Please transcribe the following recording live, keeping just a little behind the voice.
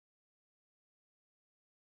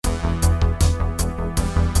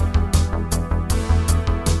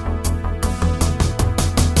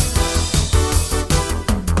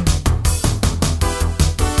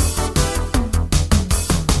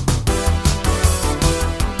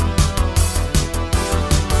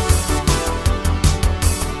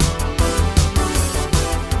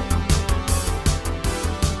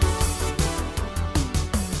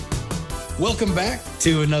Welcome back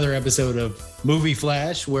to another episode of Movie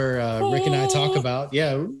Flash, where Rick and I talk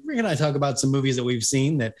about some movies that we've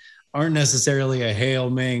seen that aren't necessarily a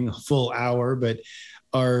Hail Ming full hour, but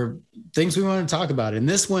are things we want to talk about. And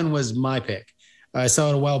this one was my pick. I saw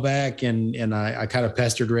it a while back, and I kind of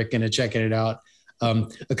pestered Rick into checking it out.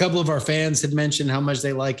 A couple of our fans had mentioned how much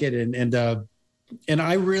they like it, and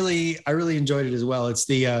I really enjoyed it as well. It's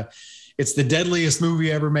the deadliest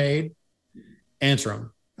movie ever made,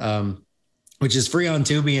 Antrum, which is free on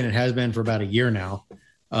Tubi, and it has been for about a year now.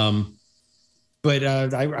 But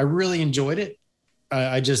I really enjoyed it.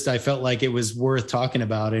 I felt like it was worth talking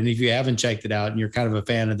about. And if you haven't checked it out and you're kind of a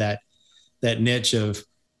fan of that niche of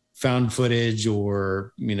found footage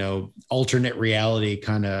or, alternate reality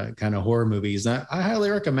kind of horror movies, I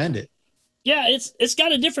highly recommend it. Yeah, it's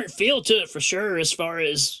got a different feel to it for sure, as far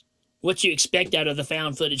as what you expect out of the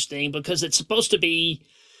found footage thing, because it's supposed to be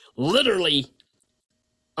literally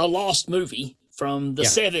a lost movie from the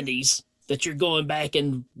 70s that you're going back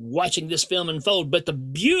and watching this film unfold. But the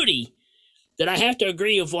beauty that I have to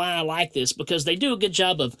agree of why I like this, because they do a good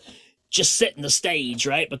job of just setting the stage,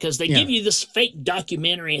 right? Because they give you this fake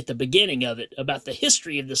documentary at the beginning of it about the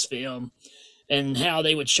history of this film and how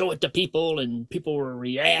they would show it to people, and people would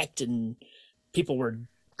react, and people were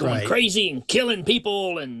going crazy and killing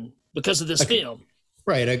people and because of this film.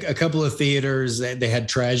 Right. A couple of theaters, they had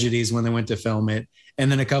tragedies when they went to film it. And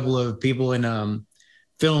then a couple of people in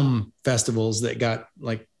film festivals that got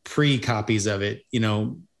like pre-copies of it,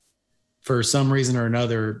 for some reason or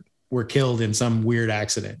another, were killed in some weird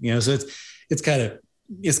accident. So it's kind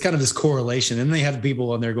of this correlation. And they have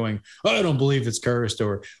people on there going, "Oh, I don't believe it's cursed,"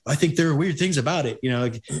 or "I think there are weird things about it."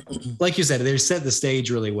 Like you said, they set the stage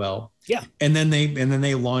really well. Yeah. And then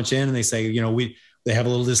they launch in and they say, they have a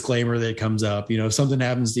little disclaimer that comes up, if something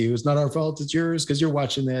happens to you, it's not our fault, it's yours, because you're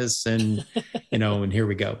watching this. And, and here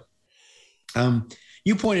we go.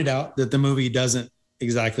 You pointed out that the movie doesn't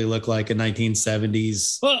exactly look like a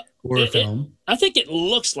 1970s horror film. I think it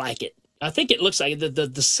looks like it. I think it looks like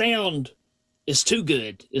the sound is too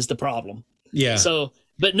good is the problem. Yeah. So,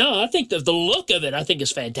 but no, I think the look of it, I think,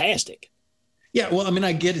 is fantastic. Yeah. Well,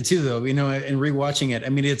 I get it too, though, and rewatching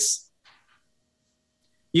it,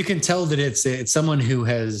 you can tell that it's someone who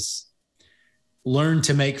has learned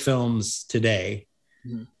to make films today,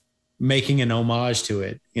 making an homage to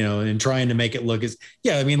it, and trying to make it look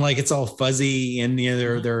it's all fuzzy, and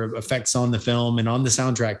there are effects on the film and on the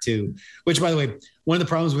soundtrack too. Which, by the way, one of the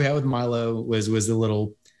problems we had with Milo was the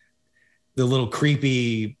little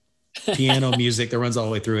creepy piano music that runs all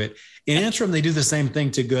the way through it. In Antrum, they do the same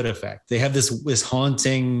thing to good effect. They have this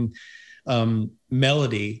haunting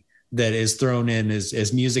melody that is thrown in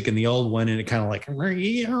as music in the old one, and it kind of like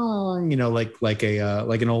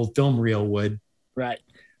an old film reel would. Right.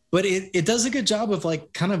 But it does a good job of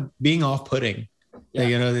like kind of being off-putting.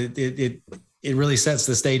 Yeah. It really sets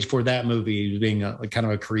the stage for that movie being kind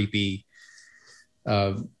of a creepy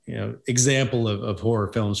example of horror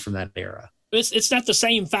films from that era. It's not the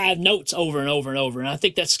same five notes over and over and over, and I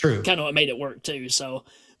think that's true. Kind of what made it work too. So,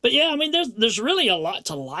 but yeah, there's really a lot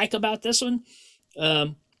to like about this one.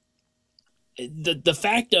 The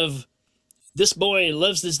fact of this boy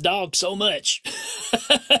loves this dog so much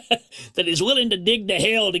that he's willing to dig to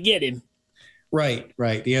hell to get him. Right.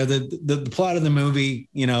 Yeah. The plot of the movie,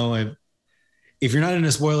 if you're not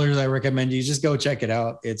into spoilers, I recommend you just go check it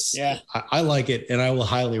out. I like it, and I will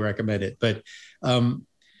highly recommend it. But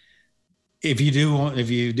if you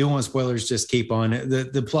do want spoilers, just keep on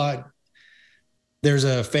it. The plot, there's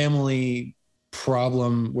a family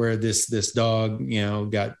problem where this dog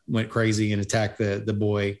went crazy and attacked the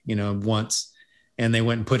boy once, and they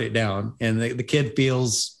went and put it down, and the kid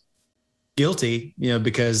feels guilty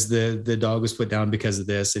because the dog was put down because of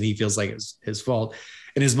this, and he feels like it's his fault.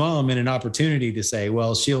 And his mom, in an opportunity to say,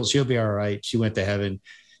 well, she'll be all right, she went to heaven,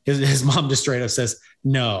 his mom just straight up says,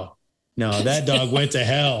 no, that dog went to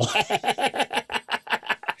hell.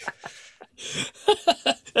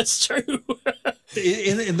 That's true.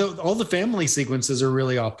 And all the family sequences are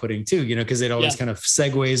really off-putting too, because it always kind of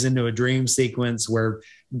segues into a dream sequence where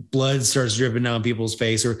blood starts dripping down people's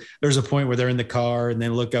face, or there's a point where they're in the car and they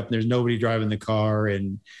look up and there's nobody driving the car.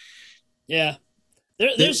 And I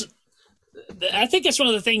think that's one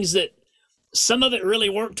of the things that some of it really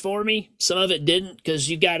worked for me, some of it didn't, because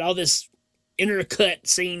you got all this intercut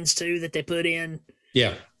scenes too that they put in.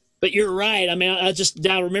 Yeah. But you're right. I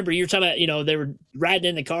remember you were talking about, they were riding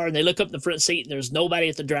in the car and they look up in the front seat and there's nobody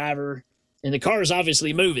at the driver, and the car is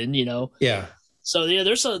obviously moving, Yeah. So yeah,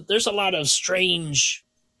 there's a lot of strange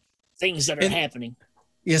things that are happening.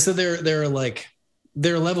 Yeah. So there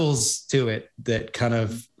are levels to it that kind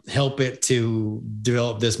of help it to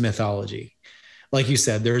develop this mythology. like you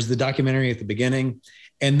said, there's the documentary at the beginning.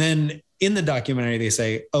 And then in the documentary, they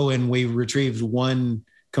say, oh, and we retrieved one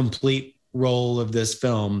complete roll of this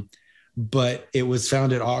film, but it was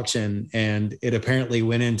found at auction and it apparently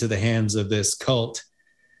went into the hands of this cult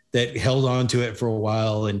that held on to it for a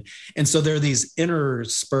while. And so there are these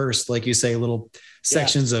interspersed, like you say, little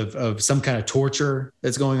sections of some kind of torture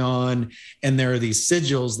that's going on. And there are these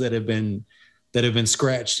sigils that have been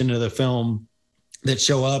scratched into the film that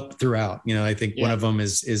show up throughout. You know, I think one of them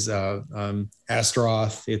is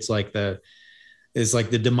Astaroth. It's like the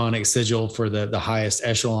demonic sigil for the highest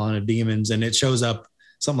echelon of demons. And it shows up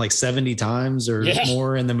something like 70 times or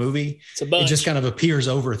more in the movie. It's a bunch. It just kind of appears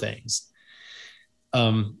over things.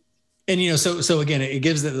 And, you know, so again, it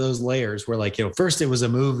gives it those layers where, like, you know, first it was a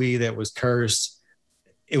movie that was cursed.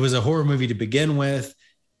 It was a horror movie to begin with.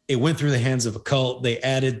 It went through the hands of a cult. They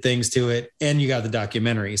added things to it, and you got the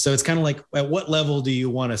documentary. So it's kind of like, at what level do you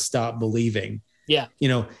want to stop believing? Yeah. You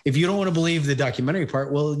know, if you don't want to believe the documentary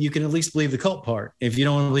part, well, you can at least believe the cult part. If you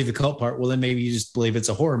don't want to believe the cult part, well, then maybe you just believe it's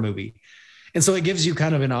a horror movie. And so it gives you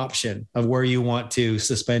kind of an option of where you want to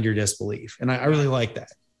suspend your disbelief. And I really like that.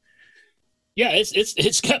 Yeah,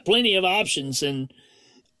 it's got plenty of options. And,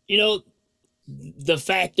 you know, the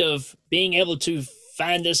fact of being able to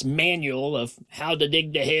find this manual of how to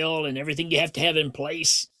dig to hell and everything you have to have in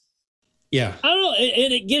place. Yeah. I don't know.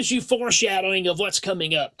 And it gives you foreshadowing of what's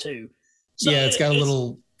coming up too. So yeah, it's got a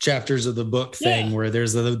little chapters of the book thing where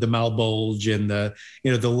there's the malbulge and the,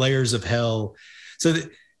 you know, the layers of hell. So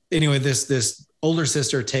anyway, this older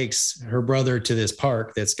sister takes her brother to this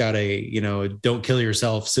park that's got a, you know, don't kill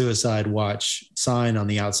yourself, suicide watch sign on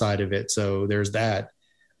the outside of it. So there's that.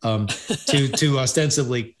 To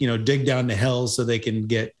ostensibly, you know, dig down to hell so they can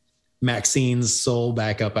get Maxine's soul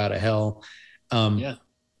back up out of hell. And,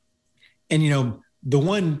 you know, the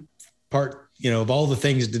one part, you know, of all the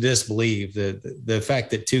things to disbelieve, the fact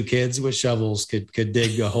that two kids with shovels could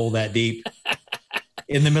dig a hole that deep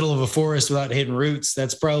in the middle of a forest without hitting roots,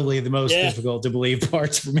 that's probably the most difficult to believe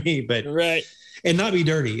parts for me. But and not be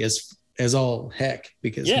dirty as all heck,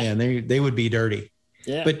 because man, they would be dirty.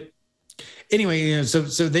 Yeah. But anyway, you know,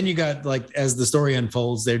 so then you got, like, as the story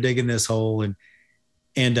unfolds, they're digging this hole, and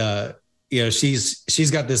you know,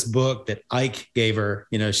 she's got this book that Ike gave her.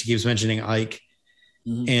 You know, she keeps mentioning Ike,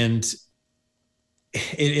 and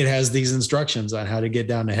it has these instructions on how to get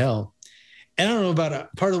down to hell. And I don't know, about a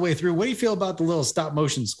part of the way through, what do you feel about the little stop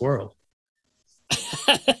motion squirrel?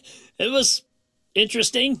 It was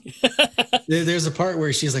interesting. There's a part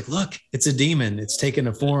where she's like, look, it's a demon. It's taken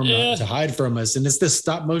a form to hide from us. And it's this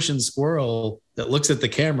stop motion squirrel that looks at the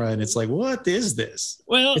camera, and it's like, what is this?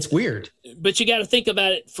 Well, it's weird. But you got to think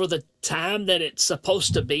about it for the time that it's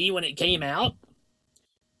supposed to be when it came out.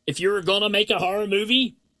 If you were going to make a horror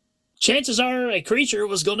movie, chances are a creature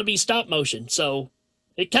was going to be stop motion. So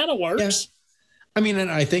it kind of works. Yeah. I mean,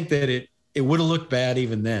 and I think that it would have looked bad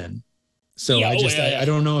even then. So I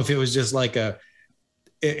don't know if it was just like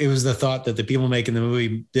it was the thought that the people making the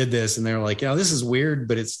movie did this, and they're like, you know, this is weird,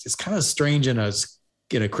 but it's kind of strange in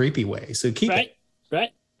a creepy way. So keep it. Right.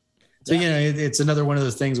 So, you know, it's another one of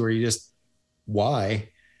those things where you just, why?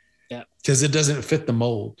 Yeah. Because it doesn't fit the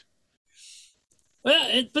mold.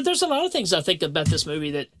 Well, but there's a lot of things I think about this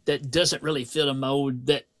movie that doesn't really fit a mold,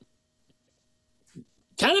 that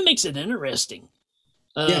kind of makes it interesting.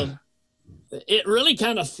 It really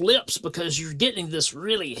kind of flips, because you're getting this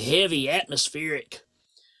really heavy, atmospheric,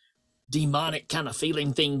 demonic kind of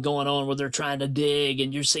feeling thing going on where they're trying to dig,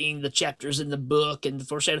 and you're seeing the chapters in the book and the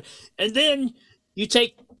foreshadow. And then you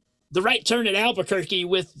take the right turn at Albuquerque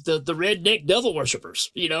with the redneck devil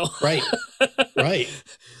worshippers, you know? Right. Right.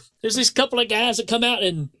 There's these couple of guys that come out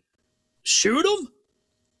and shoot them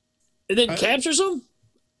and then captures them.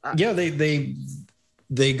 Yeah,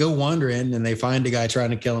 they go wandering, and they find a guy trying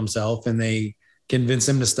to kill himself, and they convince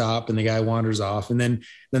him to stop, and the guy wanders off. And then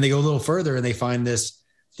they go a little further, and they find this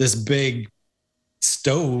big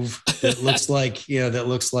stove that looks like, you know,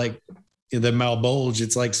 the malbulge.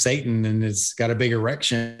 It's like Satan, and it's got a big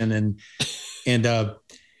erection,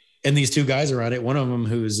 and these two guys are on it. One of them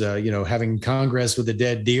who's you know, having congress with a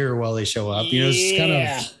dead deer while they show up. You know, it's kind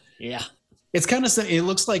of it's kind of, it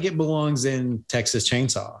looks like it belongs in Texas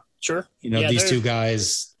Chainsaw. Sure. You know, these two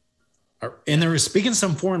guys are, and they're speaking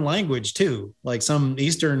some foreign language too, like some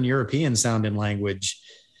Eastern European sounding language.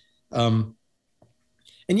 And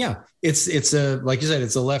yeah, it's a, like you said,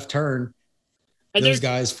 it's a left turn. And those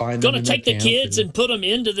guys find them. Going to take the kids and put them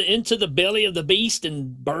into the belly of the beast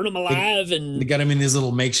and burn them alive. And they got them in these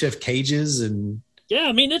little makeshift cages. And yeah,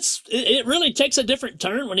 I mean, it really takes a different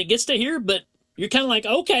turn when it gets to here, but you're kind of like,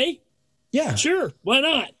 okay, yeah, sure, why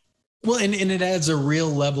not? Well, and it adds a real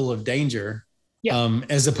level of danger Yeah.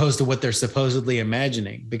 As opposed to what they're supposedly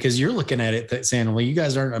imagining, because you're looking at it saying, well, you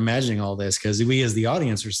guys aren't imagining all this because we as the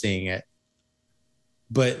audience are seeing it.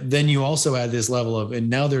 But then you also add this level of, and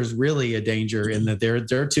now there's really a danger in that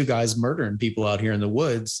there are two guys murdering people out here in the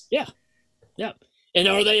woods. Yeah. Yeah. And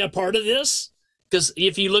are they a part of this? Because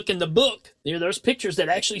if you look in the book, there's pictures that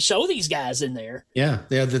actually show these guys in there. Yeah.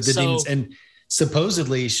 Yeah. The demons. And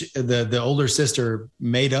supposedly the older sister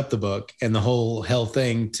made up the book and the whole hell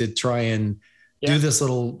thing to try and do this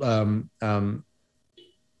little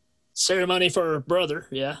ceremony for her brother.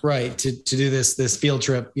 Yeah. Right. To do this field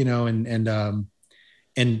trip,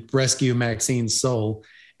 and rescue Maxine's soul.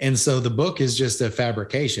 And so the book is just a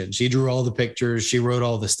fabrication. She drew all the pictures. She wrote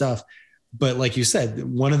all the stuff. But like you said,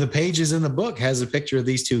 one of the pages in the book has a picture of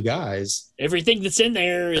these two guys. Everything that's in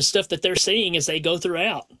there is stuff that they're seeing as they go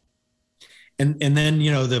throughout. And then,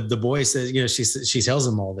 the boy says, she tells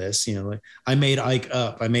him all this, like, I made Ike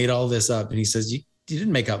up. I made all this up. And he says, you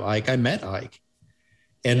didn't make up Ike. I met Ike.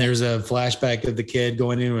 And there's a flashback of the kid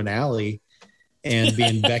going into an alley and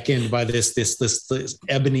being beckoned by this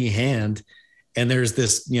ebony hand. And there's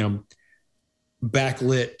this,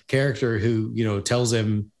 backlit character who, tells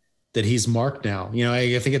him that he's marked now.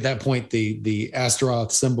 I think at that point, the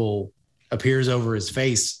Astaroth symbol appears over his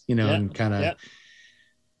face, and kind of,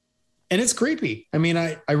 and it's creepy. I mean,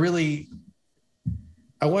 I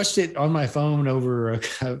watched it on my phone over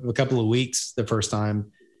a couple of weeks the first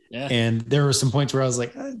time. Yeah. And there were some points where I was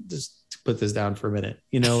like, just put this down for a minute,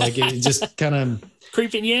 like it just kind of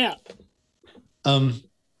creeping you out. And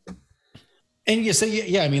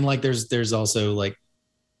I mean, like there's also like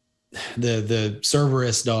the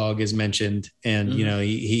Cerberus dog is mentioned, and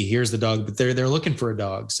he hears the dog, but they're looking for a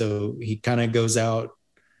dog, so he kind of goes out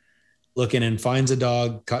looking and finds a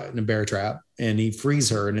dog caught in a bear trap, and he frees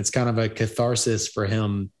her, and it's kind of a catharsis for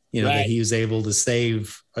him, that he was able to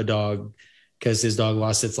save a dog because his dog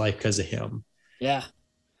lost its life because of him. Yeah.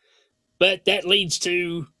 But that leads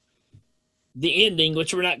to the ending,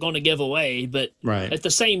 which we're not going to give away. But at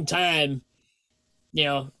the same time,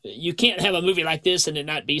 you can't have a movie like this and it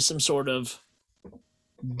not be some sort of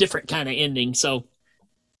different kind of ending. So,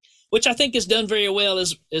 which I think is done very well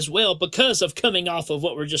as well because of coming off of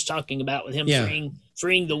what we're just talking about with him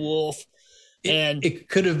freeing the wolf. And it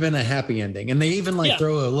could have been a happy ending, and they even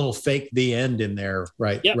throw a little fake the end in there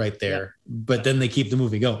right there. But then they keep the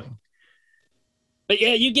movie going. But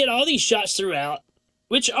you get all these shots throughout,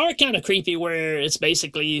 which are kind of creepy, where it's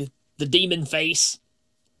basically the demon face.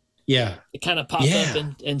 Yeah, it kind of pop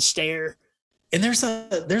up and stare. And there's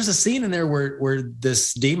a scene in there where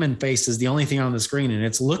this demon face is the only thing on the screen, and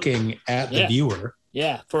it's looking at the viewer.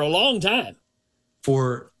 Yeah, for a long time.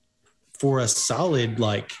 For a solid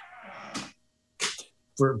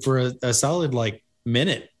For a solid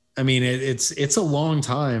minute. I mean, it's a long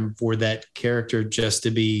time for that character just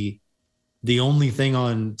to be the only thing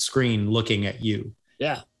on screen looking at you.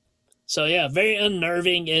 Yeah. So very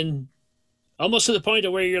unnerving and almost to the point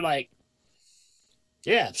of where you're like,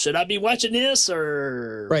 should I be watching this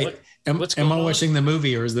or right? Am I watching the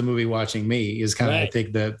movie or is the movie watching me? Is kind of I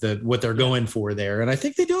think the what they're going for there, and I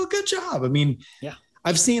think they do a good job. I mean,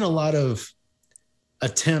 I've seen a lot of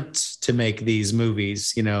attempts to make these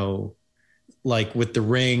movies, like with The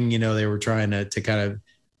Ring, they were trying to kind of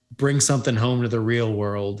bring something home to the real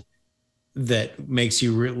world that makes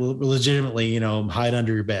you legitimately, hide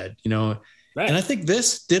under your bed, And I think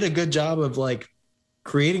this did a good job of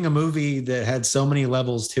creating a movie that had so many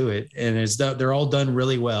levels to it, and they're all done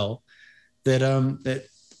really well. That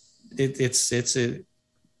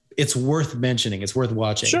it's worth mentioning. It's worth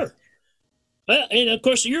watching. Sure. Well, and of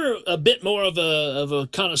course, you're a bit more of a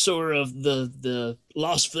connoisseur of the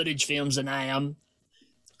lost footage films than I am.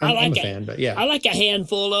 I'm a fan, but I like a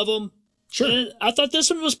handful of them. Sure. And I thought this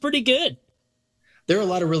one was pretty good. There are a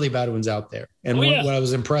lot of really bad ones out there, and what I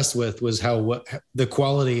was impressed with was the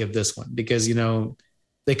quality of this one, because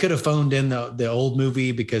they could have phoned in the old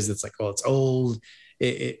movie because it's like, it's old, but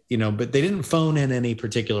they didn't phone in any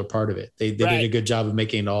particular part of it. They did a good job of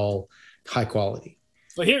making it all high quality.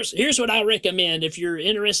 Well, here's what I recommend if you're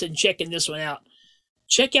interested in checking this one out.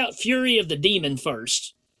 Check out Fury of the Demon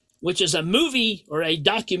first, which is a movie or a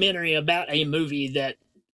documentary about a movie that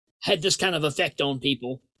had this kind of effect on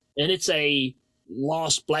people. And it's a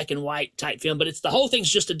lost black and white type film, but the whole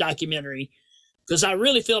thing's just a documentary, because I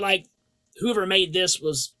really feel like whoever made this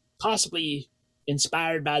was possibly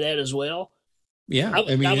inspired by that as well. Yeah.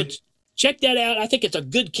 I would check that out. I think it's a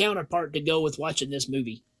good counterpart to go with watching this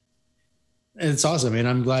movie. It's awesome. And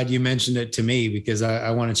I'm glad you mentioned it to me because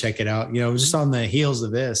I want to check it out. Just on the heels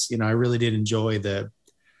of this, I really did enjoy the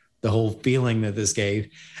whole feeling that this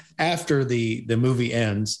gave. After the movie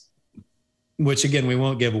ends, which again we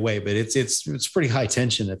won't give away, but it's pretty high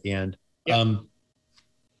tension at the end. Yep.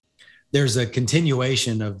 There's a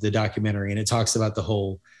continuation of the documentary, and it talks about the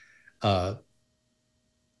whole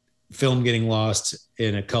film getting lost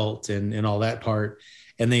in a cult and all that part.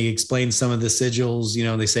 And they explain some of the sigils,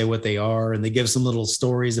 they say what they are, and they give some little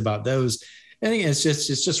stories about those. I think it's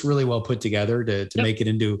just really well put together to Yep. make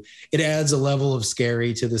it adds a level of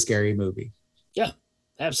scary to the scary movie. Yeah,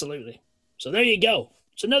 absolutely. So there you go.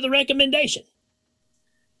 It's another recommendation.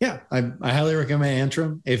 Yeah, I highly recommend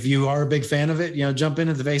Antrum. If you are a big fan of it, jump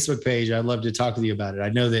into the Facebook page. I'd love to talk with you about it. I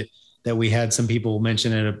know that we had some people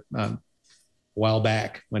mention it a while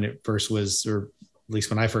back when it first was, or at least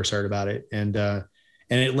when I first heard about it, and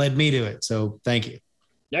it led me to it. So thank you.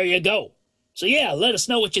 There you go. So yeah, let us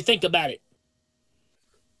know what you think about it.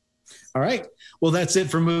 All right. Well, that's it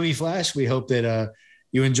for Movie Flash. We hope that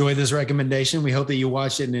you enjoyed this recommendation. We hope that you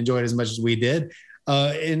watched it and enjoyed it as much as we did.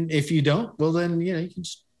 And if you don't, well, then, you can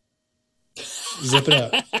just zip it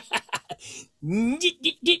up.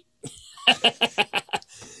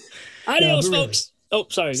 Adios, folks. Oh,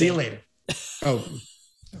 sorry. See you later. Oh,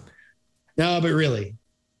 no, but really,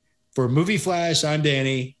 for Movie Flash, I'm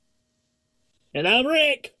Danny. And I'm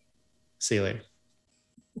Rick. See you later.